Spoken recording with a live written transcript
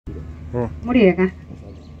Muriega.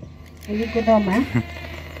 Ni kuthoma.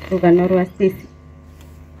 Rugano rwa Stacy.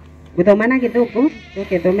 Guthoma na Githuku,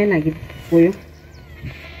 tukithome na Gikuyu.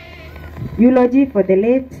 Eulogy for the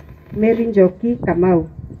late Mary Njoki Kamau.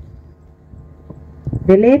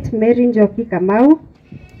 The late Mary Njoki Kamau,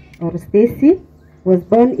 or Stacy, was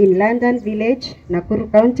born in London Village,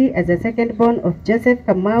 Nakuru County, as the second born of Joseph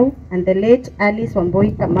Kamau and the late Alice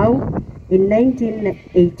Wamboi Kamau in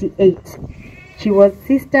 1988. She was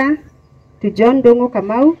sister to John Dongo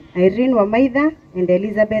Kamau, Irene Wamaitha, and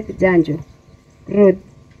Elizabeth Janjo. Ruth.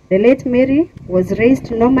 The late Mary was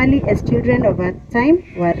raised normally as children of her time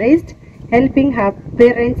were raised, helping her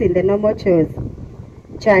parents in the normal chores.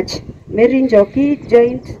 Church. Mary Njoki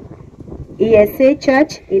joined ESA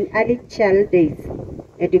Church in early child days.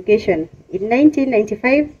 Education. In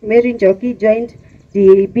 1995, Mary Njoki joined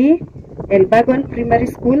beiby Elbagon Primary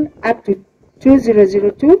School up to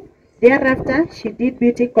 2002. Thereafter, she did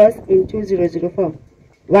beauty course in 2004.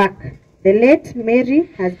 Work. The late Mary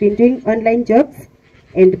has been doing online jobs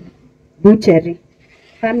and butchery.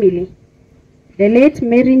 Family. The late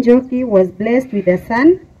Mary Njoki was blessed with a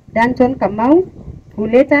son, Danton Kamau, who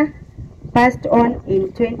later passed on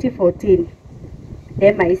in 2014.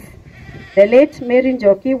 Demise. The late Mary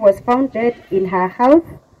Njoki was found dead in her house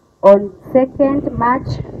on 2nd March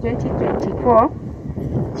 2024.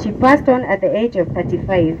 She passed on at the age of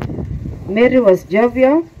 35. Mary was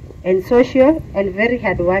jovial and social and very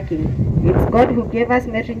hardworking. It's God who gave us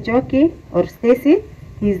Mary Njoki, or Stacy.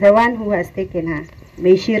 He is the one who has taken her.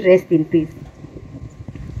 May she rest in peace.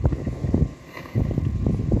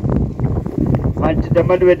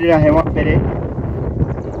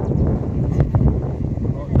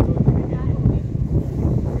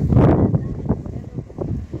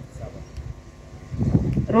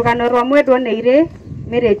 Rugano rwa mwendwa neire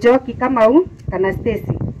Mary Njoki Kamau kana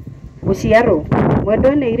Stacy. Muciaro.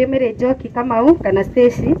 Mwendwa neire Mary Njoki Kamau kana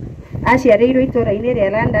Stacy aciarĩirwo itũũra-inĩ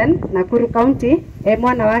rĩa London, Nakuru County.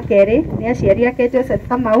 Mwana wa kerĩ nĩ aciari ake Joseph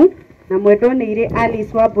Kamau na mwendwa neire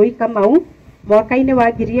Alice Wambui Kamau mwaka-inĩ wa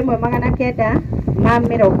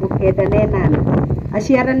 1998.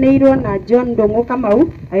 Aciaranĩirwo na John Dongo Kamau,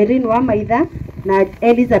 Irene Wamaitha na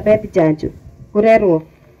Elizabeth Janjo. Kurerwo.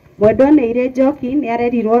 Mwendwa neire Njoki nĩ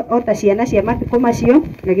arerirwo o ta ciana cia matukũ macio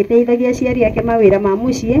na gĩteithagia aciari ake mawĩra ma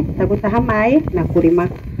mũciĩ ta gũtaha maĩ na kũrĩma.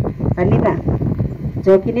 Kanitha.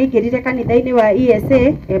 Njoki nĩ aingĩrire kanitha-inĩ wa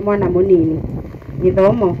ESA mwana mũnini.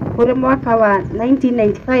 Gĩthomo. Kũrĩ mwaka wa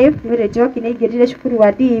 1995, Mary Njoki nĩ aingĩrire cukuru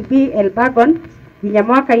wa DEB Elbagon nginya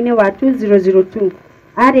mwaka-inĩ wa 2002.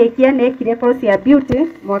 Arĩkia nĩ ekire course ya beauty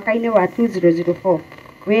mwaka-inĩ wa 2004.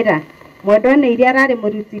 Wĩra. Mwendwa neire ararĩ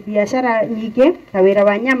mũruti biacara nyingĩ ta wĩra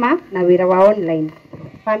wa nyama na wĩra wa online.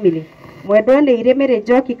 Family. Mwendwa neire Mary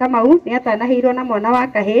Njoki Kamau nĩ atanahĩirwo na mwana wa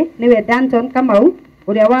kahĩ nĩwe Danton Kamau,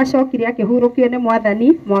 ũrĩa wacokire akĩhurũkio nĩ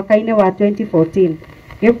Mwathani mwaka-inĩ wa 2014.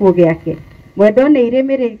 Gĩkuũ gĩake. Mwendwa neire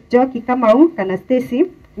Mary Njoki Kamau kana Stacy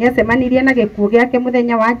nĩ acemanirie na gĩkuũ gĩake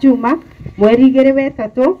mũthenya wa Juma mweri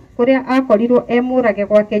 2/3 kũrĩa akorirwo mũrage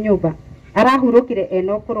gwake nyũmba. Arahurũkire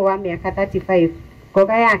ena ũkũrũ wa mĩaka 35.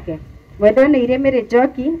 Koga yake. Mwendwa neire Mary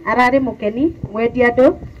Njoki ararĩ mũkeni, mwendi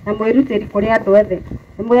andũ na mwĩrutĩri kũrĩ andũ othe.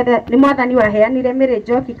 Nĩ Mwathani waheanire Mary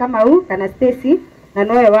Njoki Kamau kana Stacy na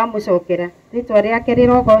nowe wamũcokera. Rĩtwa rĩake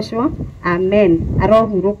rĩrogocwo. Amen.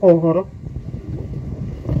 Arohurũka ũhoro.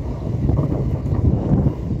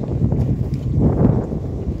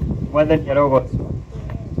 Mwathani arogocwo.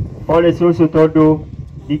 Pole cũcũ tondũ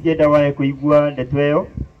ndingĩenda wae kũigua ndeto ĩyo.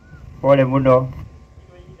 Pole mũno.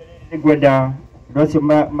 Nĩngwenda andũ acio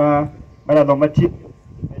marathoma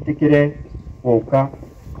metĩkĩre gũka.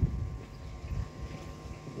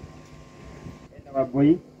 Ena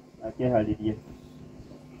Wambui akĩharĩrie.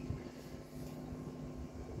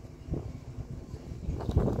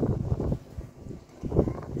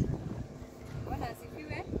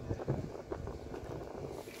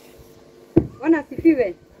 Bwana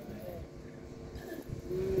asifiwe.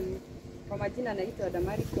 Kwa majina naitwa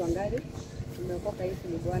Damari Tuangari. Nimeokoka Yesu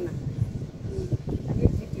ni Bwana. Hiyo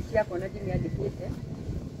kitu yako na jini adikite.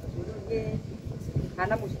 Ndio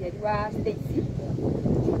hana mshari wa Stacy.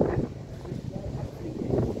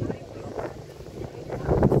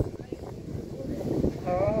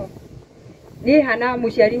 Ni hana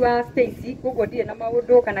mshari wa Stacy koguo ndire na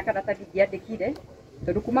maundu kana karatathi ndiandikire.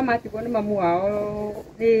 Tondu kuma matigwo ni mamu wao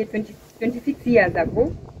the 26 years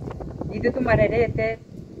ago. Ithu tumarerete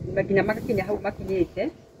nginya magakinya hau makinyite.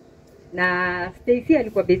 Na Stacy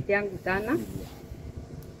alikuwa best yangu sana.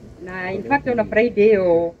 Na in fact on Friday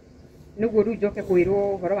niguo riu njoke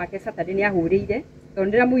kwirwo horo wake Saturday ni ahurire. Tondu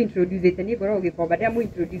ndira mu introduce ni ngoro ugikomba ndira mu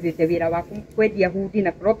introduce wira waku kwendia hudi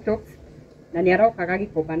na crop tops. na nĩ arokaga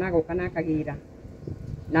gĩkomba na agoka na akagĩra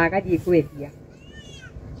na agathiĩ kwendia.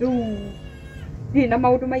 Rĩu ndirĩ na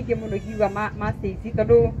maũndũ maingĩ mũno ingiuga ma Stacy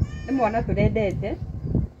tondũ nĩ mwana tũrendete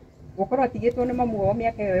gũkorwo atigĩtwo nĩ mamu wao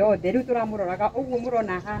mĩaka ĩyo yothe. Rĩu tũramũroraga ũguo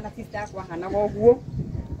mũrona ahana sister yakwa ahanaga ũguo,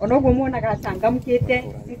 ona ũguo muonaga achangamkĩte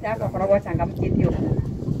sister yakwa akoragwo achangamkĩte ũguo.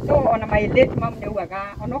 So ona my late mom nĩaugaga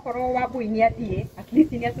onokorwo Wambui nĩ athiĩ at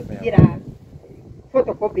least nĩ atũtigĩra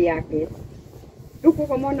photocopy yake. Rĩu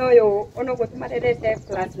koguo mwana ũyũ ona ũguo tũmarerete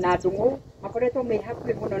plus na ndũng'ũ makoretwo me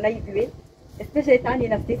hakuhĩ mũno na ithuĩ, especially tani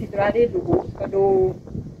na Stacy tũrarĩ ndũgũ tondũ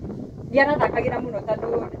nĩ arathakagĩra mũno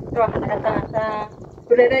tondũ twahanaga ta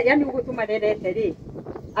turere, yani huko tumarerete rĩ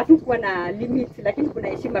hatukuwa na limit, lakini kuna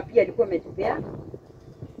heshima pia alikuwa ametupea.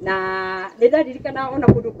 Na nĩndaririkana ona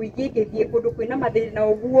kũndũ kũingĩ ngĩthiĩ kũndũ kwĩna mathĩna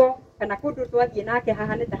ũguo kana kũndũ twathiĩ nake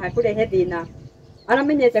haha nĩ ta hakũrehe thĩna,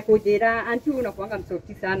 anamenyete kũnjĩra anti unakuanga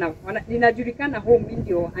msofti sana. Ninajulikana home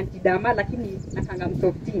ndio anti dama lakini nakanga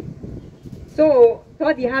msofti. So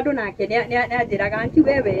twathiĩ handũ nake nĩ anjĩraga anti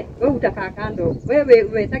wewe utakaa kando, wewe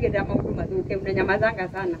wetagĩrĩra maũndũ mathũke unanyamazanga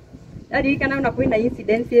sana. Ndirikana una kwina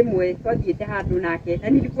incident imwe twathiĩte handũ nake na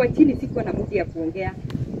nilikuwa chini sikuwa na muda ya kuongea.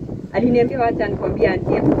 Aliniambia wacha nikwambie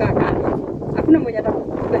anti hebu kaa kando, hakuna mwenye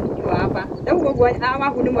atakuvuruga nikiwa hapa. Na huko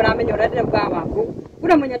wangu ni mramenya urarira baba wangu,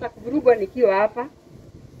 kuna mwenye atakuvuruga nikiwa hapa.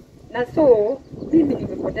 Na so mimi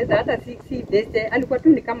nimepoteza hata si beste, alikuwa tu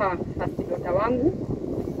ni kama first daughter wangu.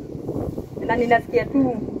 Na ninasikia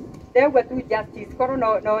tu dewa tu justice koro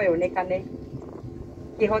no yonekane,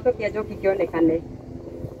 kihoto kia Njoki kionekane.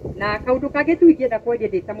 Na kaundu kage tu ingĩenda kwaria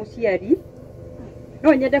ndĩ ta mũciari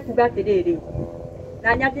no nyende kuga atĩrĩrĩ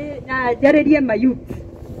na njarĩrie mayouth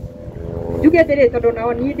njuge atĩrĩrĩ tondũ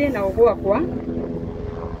nao niĩ ndĩ nao gwakwa,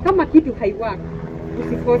 kama kitu haiwork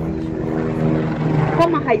usiforce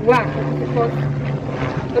kama haiwork usiforce.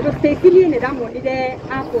 Tondũ Stacy niĩ nĩ ndamuonire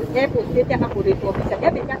apostĩte akahũrĩtwo mbica,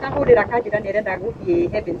 nĩambĩte akahũrĩra kanjĩra nĩ arenda gũthiĩ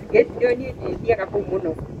Heaven's Gate, nĩo niĩ ndĩthiaga kũu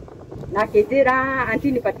mũno. Na akĩnjĩra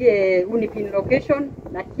anti nipatie unipin location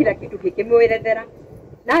na kila kitu gĩkĩmwĩrethera.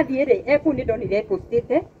 Na thiĩ-rĩ kũu nĩ ndonire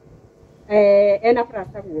postĩte ena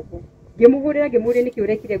plasta guoko, ngĩmũhũrĩra ngĩmũũria nĩkĩ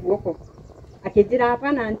ũrekire guoko, akĩnjĩra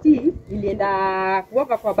hapana anti, nilienda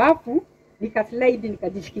kuoga kwa bafu nikaslide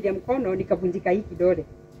nikajishikilia mkono nikavunjika hii kidole.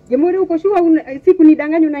 Ngĩmũũria uko sure siku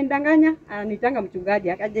nidanganya unanidanganya? Anitanga mchungaji,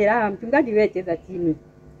 akajĩra mchungaji wewe cheza chini,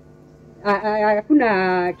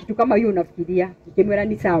 hakuna kitu kama hiyo unafikiria. Ngĩmwĩra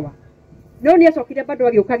ni sawa. No nĩ acokire bado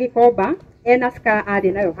agĩũka gĩkomba ena scar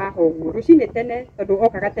arĩ nayo haha ũguo rũcinĩ tene tondũ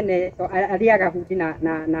okaga tene arĩaga hundi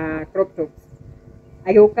na crop tops.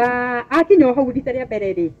 Agĩũka akinya hau rita rĩa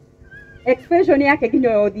mbere rĩ expression yake nginya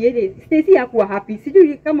ũthiĩ rĩ Stacy hakuwa happy.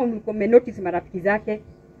 Sijui kama mlikuwa mmenotice marafiki zake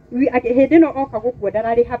hĩndĩ ĩno oka gũkua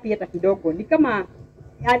ndararĩ happy hata kidogo, ni kama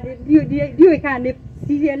ndio ikawa ni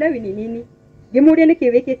sielewi ni nini. Ngĩmũũria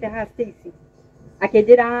nĩkĩ wĩkĩte haha Stacy,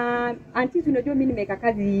 akĩnjĩra anti unajua mimi nimeka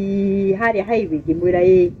kazi harĩa highway. Ngĩmwĩra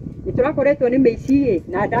nĩ tũrakoretwo nĩ mĩici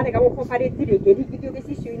na ndarega gũkoparĩti rĩngĩ ringithio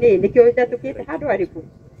gĩcicio-inĩ nĩkĩo ndatũkĩte handũ harĩkũ.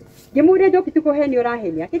 Ngĩmũũria Njoki tukũheni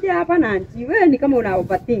ũrahenia, akĩnjĩra hapana anti wewe ni kama una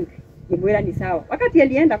overthink. Ngĩmwĩra ni sawa. Wakati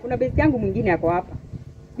alienda kuna besti yangu mwingine ako hapa,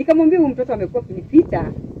 nikamwambia huyu mtoto amekuwa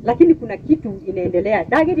kinificha lakini kuna kitu inaendelea.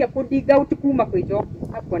 Ndageria kudiga out kuma kwa Njoki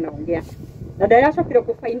hapo anaongea na ndaracokire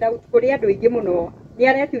ku find out kũrĩ andũ aingĩ mũno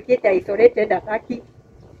nĩ aretuĩkĩte isolated,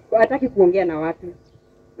 ataki kuongea na watu.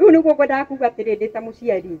 Rĩu nĩguo ngwendaga kuga atĩrĩ ndĩ ta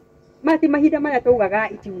mũciari mati mahinda marĩa taugaga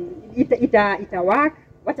ita work,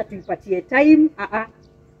 wacha tuipatie time.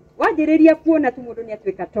 Wajĩrĩria kuona tu mũndũ nĩ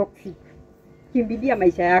atuĩka toxic, kimbilia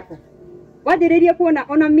maisha yako. Wajĩrĩria kuona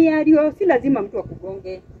ona mĩario si lazima mtu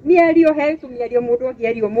akugonge. Mĩario tu mĩario mũndũ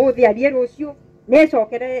angĩario mũthĩ arie rũciũ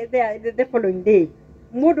necokere the following day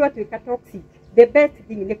mũndũ atuĩka toxic. The best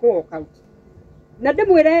thing ni ku walk out. Na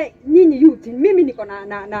ndimwire nyinyi youth, mimi niko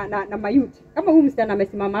na mayouth kama huyu msichana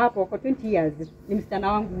amesimama hapo for 20 years, ni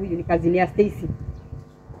msichana wangu huyu, ni kazini ya Stacy.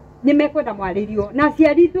 Nimekwenda mwaririo na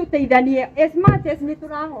aciari tuteithanie as much as ni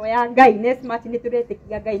turahoya Ngai, na as much ni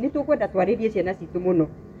turetĩkia Ngai, ni tukwenda twaririe ciana citũ mũno.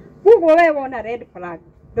 Kuguo we wona red flag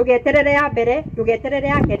ndugeterere ya mbere, ndugeterere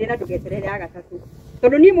ya kerĩ na ndugeterere ya gatatũ.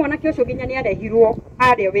 Tondũ ni mwanake ũcio nginya nĩ arehirwo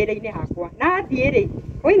harĩa wĩra-inĩ hakwa na athiĩ-rĩ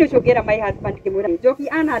oini ũcio ngĩra my husband kĩmwĩra Njoki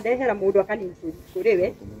anandehera mũndũ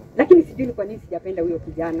akaninsuliwe, lakini sijui ni kwa nini sijapenda huyo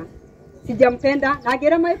kijana, sijampenda. Na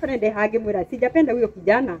ngĩra my friend hangĩmwĩra sijapenda huyo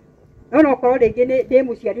kijana, no korwo rĩngĩ ndĩ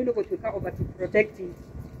mũciari nĩ gũtuĩka overprotective.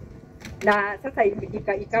 Na sasa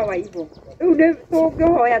ikawa hivyo. Rĩu nĩ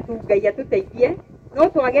tũngĩhoya tu Ngai atũteithie, no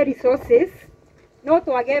twage resources, no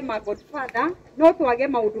twage ma godfather, no twage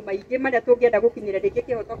maũndũ maingĩ marĩa tũngĩenda gũkinyĩra rĩngĩ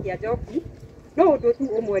kĩhoto kĩa Njoki. No ũndũ tu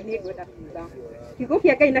ũmwe nĩ ngwenda kuuga, kiugo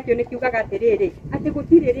kia Ngai nakio nĩ kiugaga atiriri ati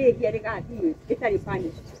gutire rĩhia rĩgathiĩ rĩtarĩ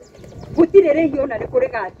punish gutire rĩhia ona rĩkũ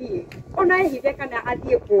rĩgathiĩ ona ehithe kana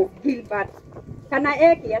athiĩ kũ Gilbert kana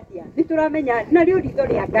eke atia nĩtũramenya narĩo ritho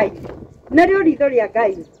rĩa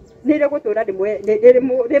Ngai nĩrĩ gũtũra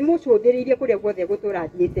rĩmũcũthĩrĩirie kũrĩa guothe gũtũra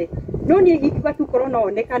athiĩte no niĩ ingiuga tu korwo no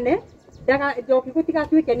onekane njoki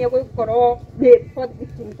gũtigatuĩke nĩ gũkorwo nĩ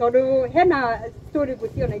tondũ hena story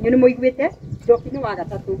gũciona inyuĩ nĩ mũiguĩte njoki nĩ wa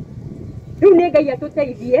gatatũ rĩu nĩ Ngai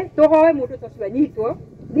atũteithie tũhoe mũndũ ta ũcio anyitwo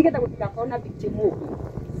nĩgetha gũtigakorwo na victim ũngĩ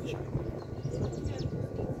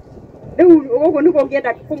rĩu ũguo nĩguo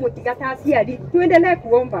ngĩenda kũmũtiga ta aciari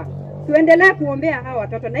tuendelee kuombea hawa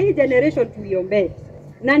watoto na hii generation tuiombee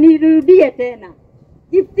na nirudie tena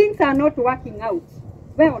if things are not working out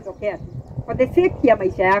wewe ondokea tu for the sake ya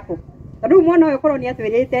maisha yako tondũ mwana ũyũ korwo nĩ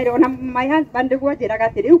atwĩrĩte ona my husband nĩguo njĩraga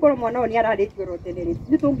atĩrĩ rĩu korwo mwana ũyũ nĩ ararĩtio rotenere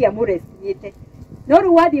nĩ tũngĩamũrestiĩte no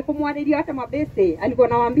rĩu wathiĩ kũmwarĩria hata mabeste alikuwa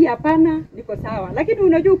nawaambia hapana niko sawa lakini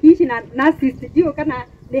unajua ukiishi na narcissist ndio kana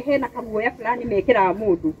nĩ hena kaguoya fulani mekĩraga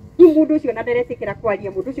mũndũ rĩu mũndũ ũcio na ndaretikĩra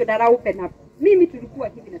kwaria mũndũ ũcio ndara open up mimi tulikuwa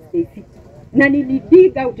hivi na Stacy na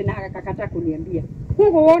nilidig out na akakata kuniambia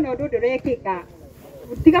koguo wona ũndũ ndũrekĩka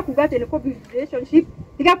tiga kuga atĩ nĩ covid relationship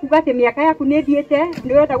tiga kuga atĩ mĩaka yaku nĩ thiĩte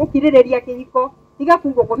nĩ ũrenda gũkirĩrĩria kĩhiko tiga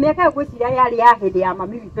kuga ũguo mĩaka yaku gwĩciria yarĩ ya hĩndĩ ya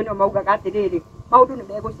mami witũ nĩo maugaga atĩrĩrĩ maũndũ nĩ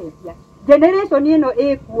megũcenjia generation ĩno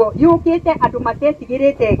ĩkuo yũkĩte andũ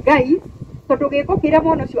matetigĩrĩte Ngai tondũ gĩko kĩrĩa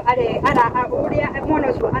mwana ũcio ũrĩa mwana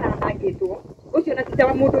ũcio arahangĩtwo ũcio na tita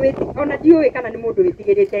wa mũndũ wĩti ona ndiũĩ kana nĩ mũndũ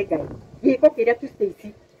wĩtigĩrĩte Ngai gĩko kĩrĩa tu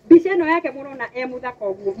Stacy mbica ĩno yake mũrona mũthaka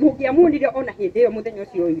ũguo mũngĩamuonire ona hĩndĩ ĩyo mũthenya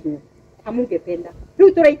ũcio oirwo hamungependa rĩu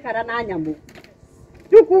tũraikara na nyamũ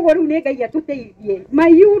rĩu koguo rĩu nĩ Ngai atũteithie my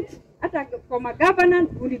youth hata kama governor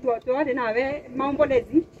ulitwatware nawe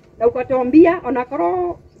maombolezi na ukatombia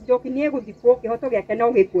onakorwo Njoki nĩ egũthikwo kĩhoto gĩake no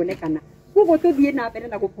gĩkuonekana koguo tũthiĩ na mbere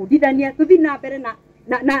na gũbundithania tũthiĩ na mbere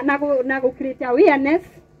na gũ-create awareness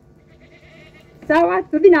sawa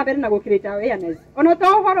tũthiĩ na mbere na gũ-create awareness ona to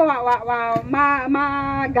ũhoro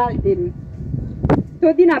wa garden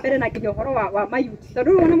tũthiĩ na mbere na nginya ũhoro wa mayouth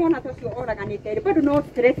tondũ ona mwana ta ũcio oraganĩte rĩ bado no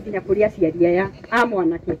stress nginya kũrĩ aciari aya a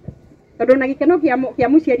mwanake tondũ na gĩkeno kĩa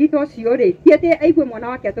mũciari ta ũcio rĩ ti atĩ aigue mwana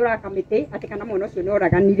wake atũraga kamĩtĩ atĩ kana mwana ũcio nĩ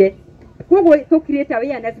oraganire koguo tũ-create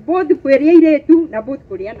awareness both kwĩrĩ airĩtu na both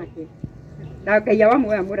kũrĩ anake na Ngai wa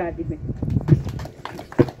muoya mũrathime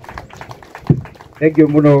thengiũ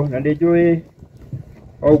mũno na nĩ njũĩ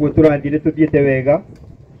o ũguo tũrathiĩ nĩ tũthiĩte wega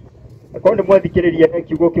akorwo nĩ mwathikĩrĩria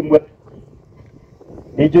kiugo kĩmwe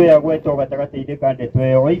nĩ njũĩ agwetwo gatagatĩ-inĩ ka ndeto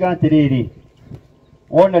ĩyo oiga atĩrĩrĩ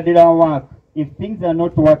wona ndĩra work if things are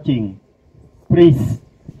not working please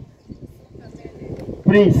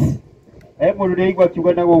mũndũ nĩ aigua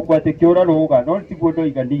kiuga na gũkũ atĩ kĩũra rũga no tiguo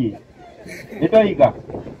ndoiga niĩ nĩ ndoiga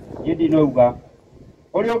niĩ ndinauga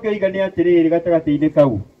ũrĩa ũngĩ oiga nĩ atĩrĩrĩ gatagatĩ-inĩ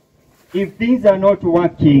kau if things are not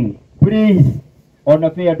working please ona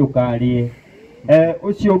bĩa ndũkarĩe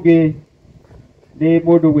ũcio ũngĩ nĩ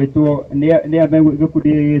mũndũ gwĩtwo nĩ ame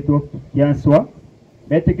gĩkundi gĩtwo kĩancwa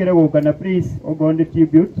metĩkĩre gũka na please okorwo nĩ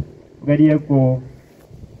tribute ũgerie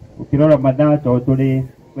gũkĩrora mathaa tondũ tũrĩ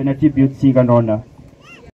kwĩna tribute cigana ũna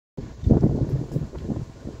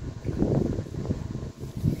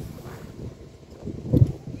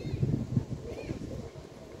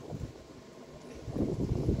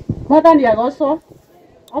Mwathani agocwo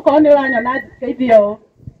okorwo nĩ ũranyona ngeithio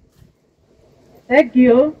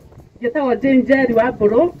thengiũ njĩtagwo Jane Njeri wa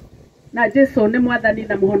Mbũrũ na Jesũ nĩ mwathani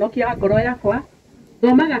na mũhonokia wa ngoro yakwa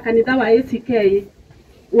thomaga kanitha wa ACK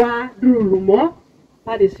wa Ndururumo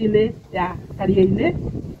parish-inĩ ya Karia-inĩ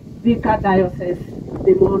Thika Diocese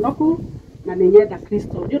ndĩ mũhonoku na nĩ nyenda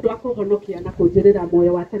Kristo nĩ ũndũ wa kũhonokia na kũnjĩrĩra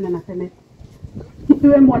muoyo wa tene na tene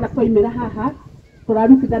ithuĩ mwana twaimĩra haha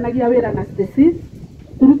tũrarutithanagia wĩra na Stacy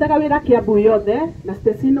turutaga wĩra Kiambu yothe na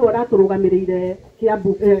Stacy nĩ ũratũrũgamĩrĩire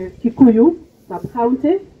Kiambu Kikuyu sub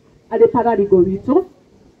county arĩ pararigo witũ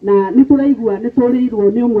na nĩ tũraigua nĩ tũrĩirwo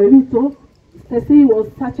nĩ ũmwe witũ Stacy was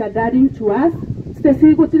such a darling to us Stacy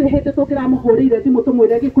gũtirĩ hĩndĩ tũkĩramũhũrĩire thimũ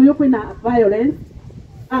tũmwĩre Gĩkũyũ kwĩna violence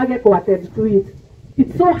age kũ attend to it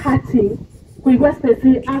it's so hurting kũigua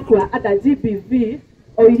Stacy akua under GBV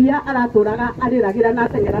o iria aratũraga arĩragĩra na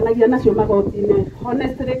ateng'eranagia nacio magoti-inĩ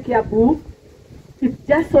honestly Kiambu it's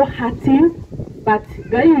just so hurting but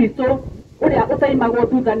Ngai witũ ũrĩa ũtaimagwo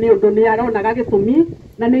thutha nĩ ũndũ nĩ aronaga gĩtũmi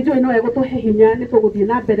na nĩ njũĩ no egũtũhe hinya nĩ tũgũthiĩ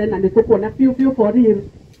na mbere na nĩ tũkuona biũ for real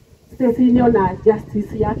Stacy nĩ ona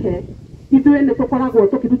justice yake ithuĩ nĩ tũkoragwo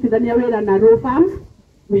tũkĩrutithania wĩra na law firms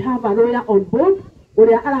we have a lawyer on board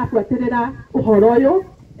ũrĩa arabuatĩrĩra ũhoro ũyũ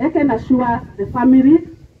eke na sure the family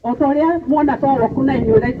Otoria mwona to kuna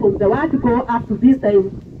in right from the word go up to this time,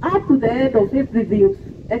 up to the end of everything.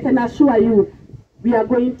 I can assure you, we are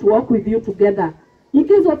going to work with you together. In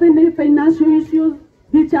case of any financial issues,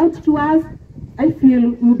 reach out to us. I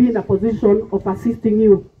feel we'll be in a position of assisting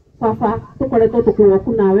you. Papa, tukoretwo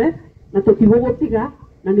tukiwoku nawe na tukigogotiga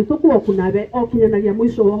na nitukuwoku nawe o kinyanagia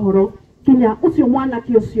mwisho wa horo kinya ucio mwana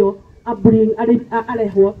kiucio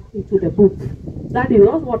arehwo into the book. That is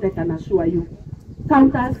what I can assure you.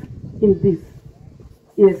 Count us in this.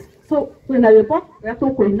 Yes. So when I report, we are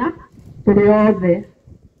talking now to the other.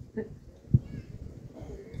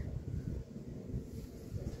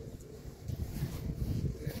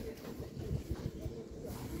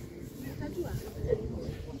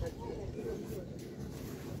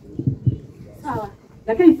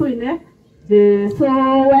 Lakini tuine Jesu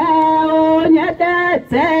wewe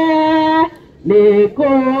nyetete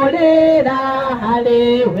nikurira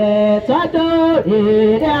hariwe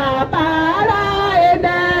twadurira bara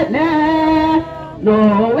enene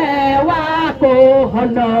nowe wa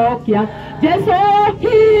kuhonokia Jesu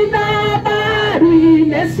hitha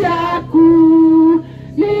baru-inĩ ciaku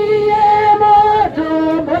niĩ mũndũ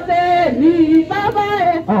mũthĩni babae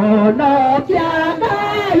honokia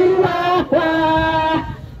Ngai wakwa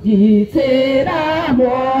gitĩra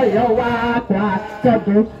muoyo wakwa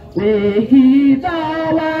tondũ wĩ hitho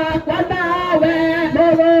wakwa nawe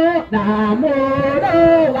mũrũ na mũrũ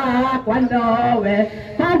wakwa nowe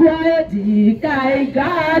koguo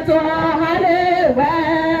ndikaingatwo harĩ we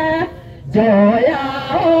njoya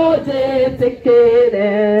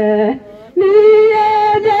ũnjĩtĩkĩre niĩ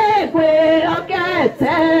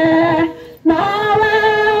nĩngwĩhokete nawe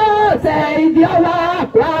ũteithio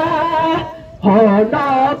wakwa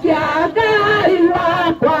honokia Ngai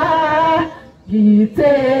wakwa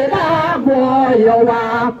gitĩra muoyo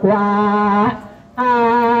wakwa.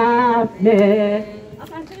 Amen.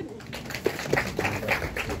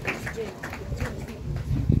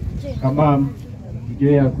 Kamam,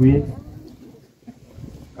 video ya kwe.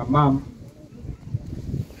 Kamam.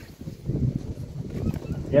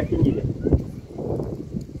 Yakinyire.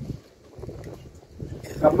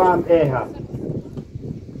 Kamam eha.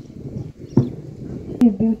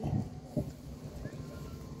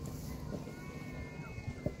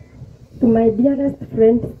 To my dearest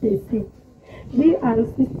friend Stacy, we are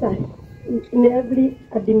sisters in every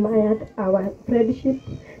admired our friendship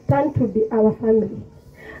turned to be our family.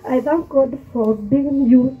 I thank God for bringing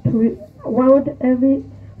you to world every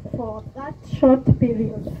for that short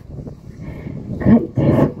period.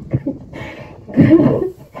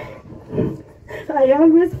 I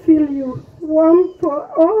always feel you warm for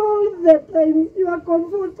all the time. You are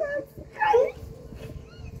comforters.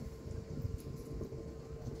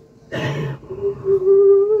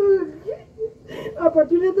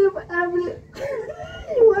 Opportunity for every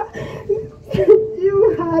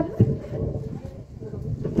you had.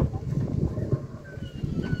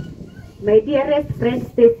 My dearest friend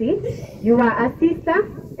Stacy, you are a sister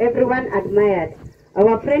everyone admired.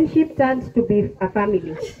 Our friendship turned to be a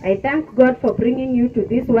family. I thank God for bringing you to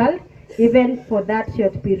this world, even for that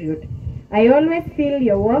short period. I always feel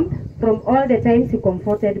your warmth from all the times you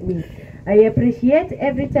comforted me. I appreciate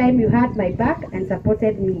every time you had my back and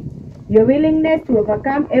supported me. Your willingness to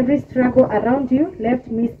overcome every struggle around you left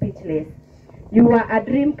me speechless. You were a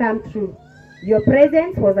dream come true. Your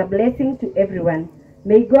presence was a blessing to everyone.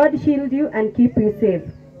 May God shield you and keep you safe.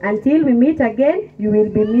 Until we meet again, you will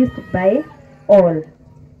be missed by all.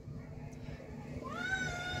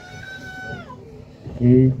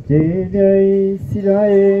 Ite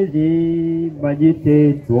Israeli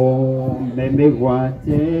majiteto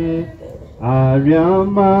memegwate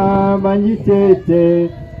Ariama majitete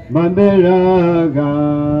mamberaga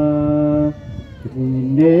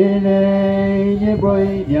Nene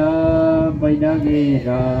nyeboinya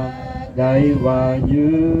bainagira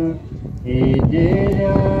daiwanyu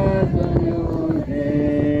Idea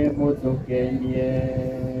zanyore motokenye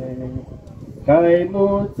Kai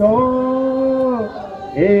moto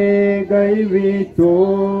gai vito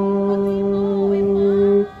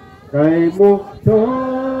Kai moto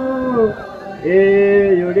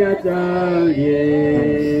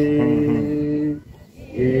yoriatalie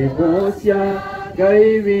Bosia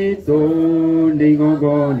gai vito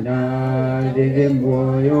Ningogona de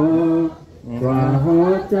moyo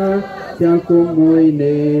Wahota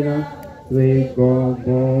Takumoinera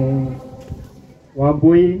Wegogo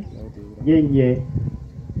Wambui Nyenye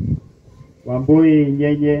Wambui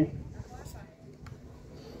Nyenye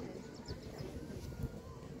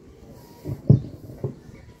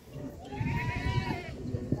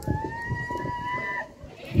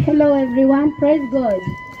Hello everyone, praise God.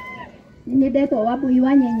 Nindetwo Wambui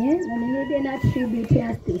wa Nyenye na nĩ na tribute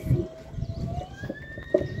ya Stacy.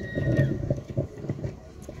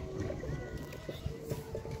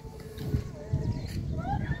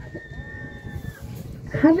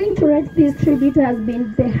 Having to write this tribute has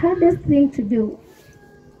been the hardest thing to do.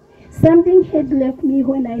 Something had left me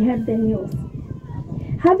when I heard the news.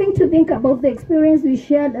 Having to think about the experience we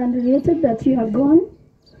shared and related that you are gone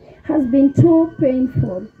has been too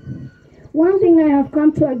painful. One thing I have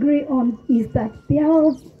come to agree on is that there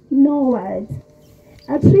are no words,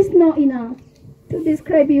 at least not enough, to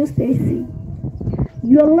describe you, Stacy.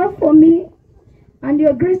 Your love for me and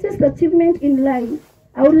your greatest achievement in life.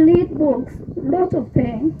 I will read books, lot of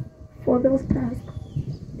them, for those tasks.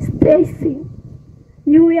 Stacy,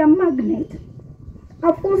 you were a magnet,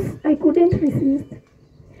 a force I couldn't resist.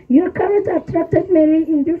 Your character attracted me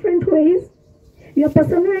in different ways. Your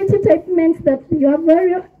personality type meant that you have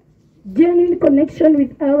very genuine connection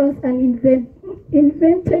with others and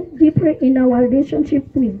invented deeply in our relationship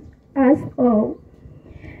with us all.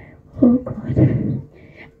 Oh God.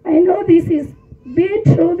 I know this is be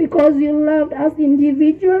true because you loved us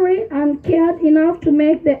individually and cared enough to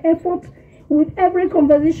make the effort with every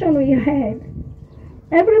conversation we had.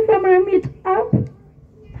 Every family meet up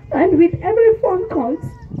and with every phone call,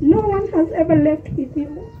 no one has ever left with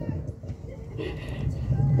you.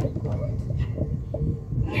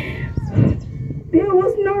 There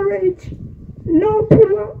was no rich, no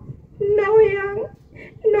poor, no young,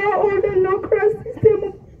 no older, no class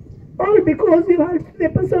system, all because you had the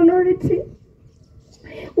personality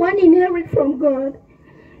one inherit from God.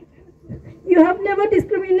 You have never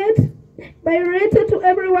discriminated, but related to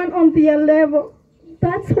everyone on their level.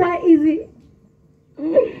 That's why easy.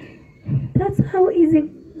 That's how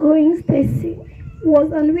easy going Stacy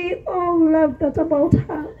was, and we all loved that about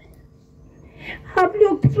her. Have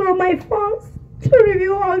looked through my phones to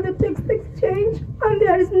review all the text exchange, and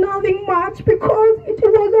there is nothing much because it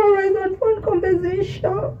was always on phone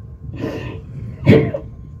conversation.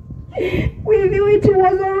 With you, it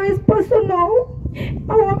was always personal.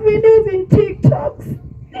 Our videos in TikToks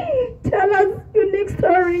tell us unique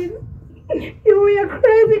stories. You were a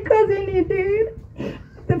crazy cousin indeed.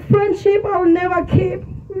 The friendship I'll never keep.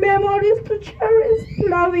 Memories to cherish.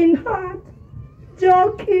 Love in heart.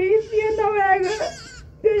 Jokey, you know where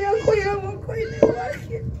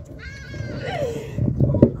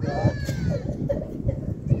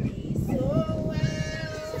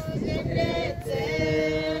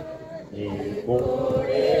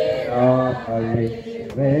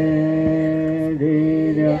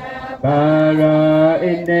Para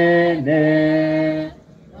inene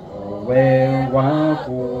we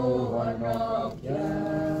wapu wanokia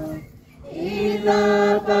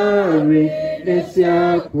ina bari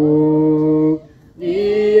nesiaku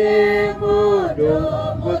niye modo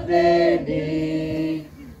modeni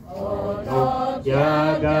ono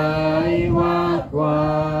jaga iwakwa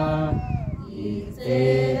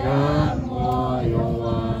itera moyo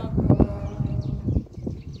wakwa.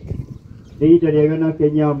 Leita liagana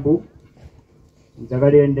kenyambu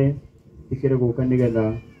Nzagaliende tikere guka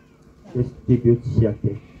nigetha distribute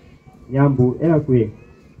ciake. Nyambu ekwe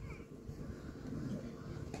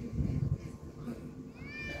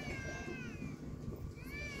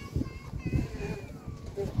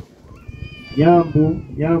Nyambu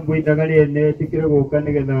Nzagaliende tikere guka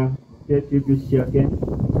nigetha distribute ciake.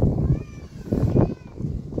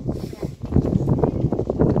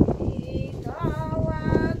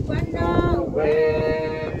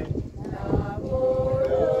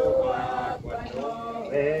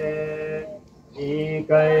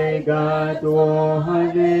 Gato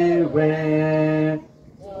hanewe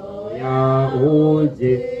ya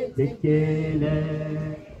oje tekele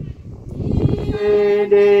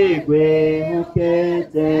ide gwe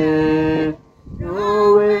hokete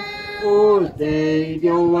nowe ote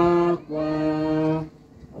dio wakwa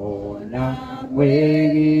ona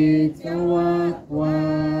wegi tawakwa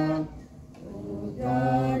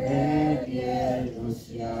odore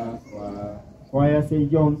Jerusia kwa Choir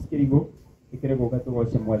St. John's kirigo ikere goka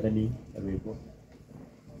tugoce mwathani rwimbo.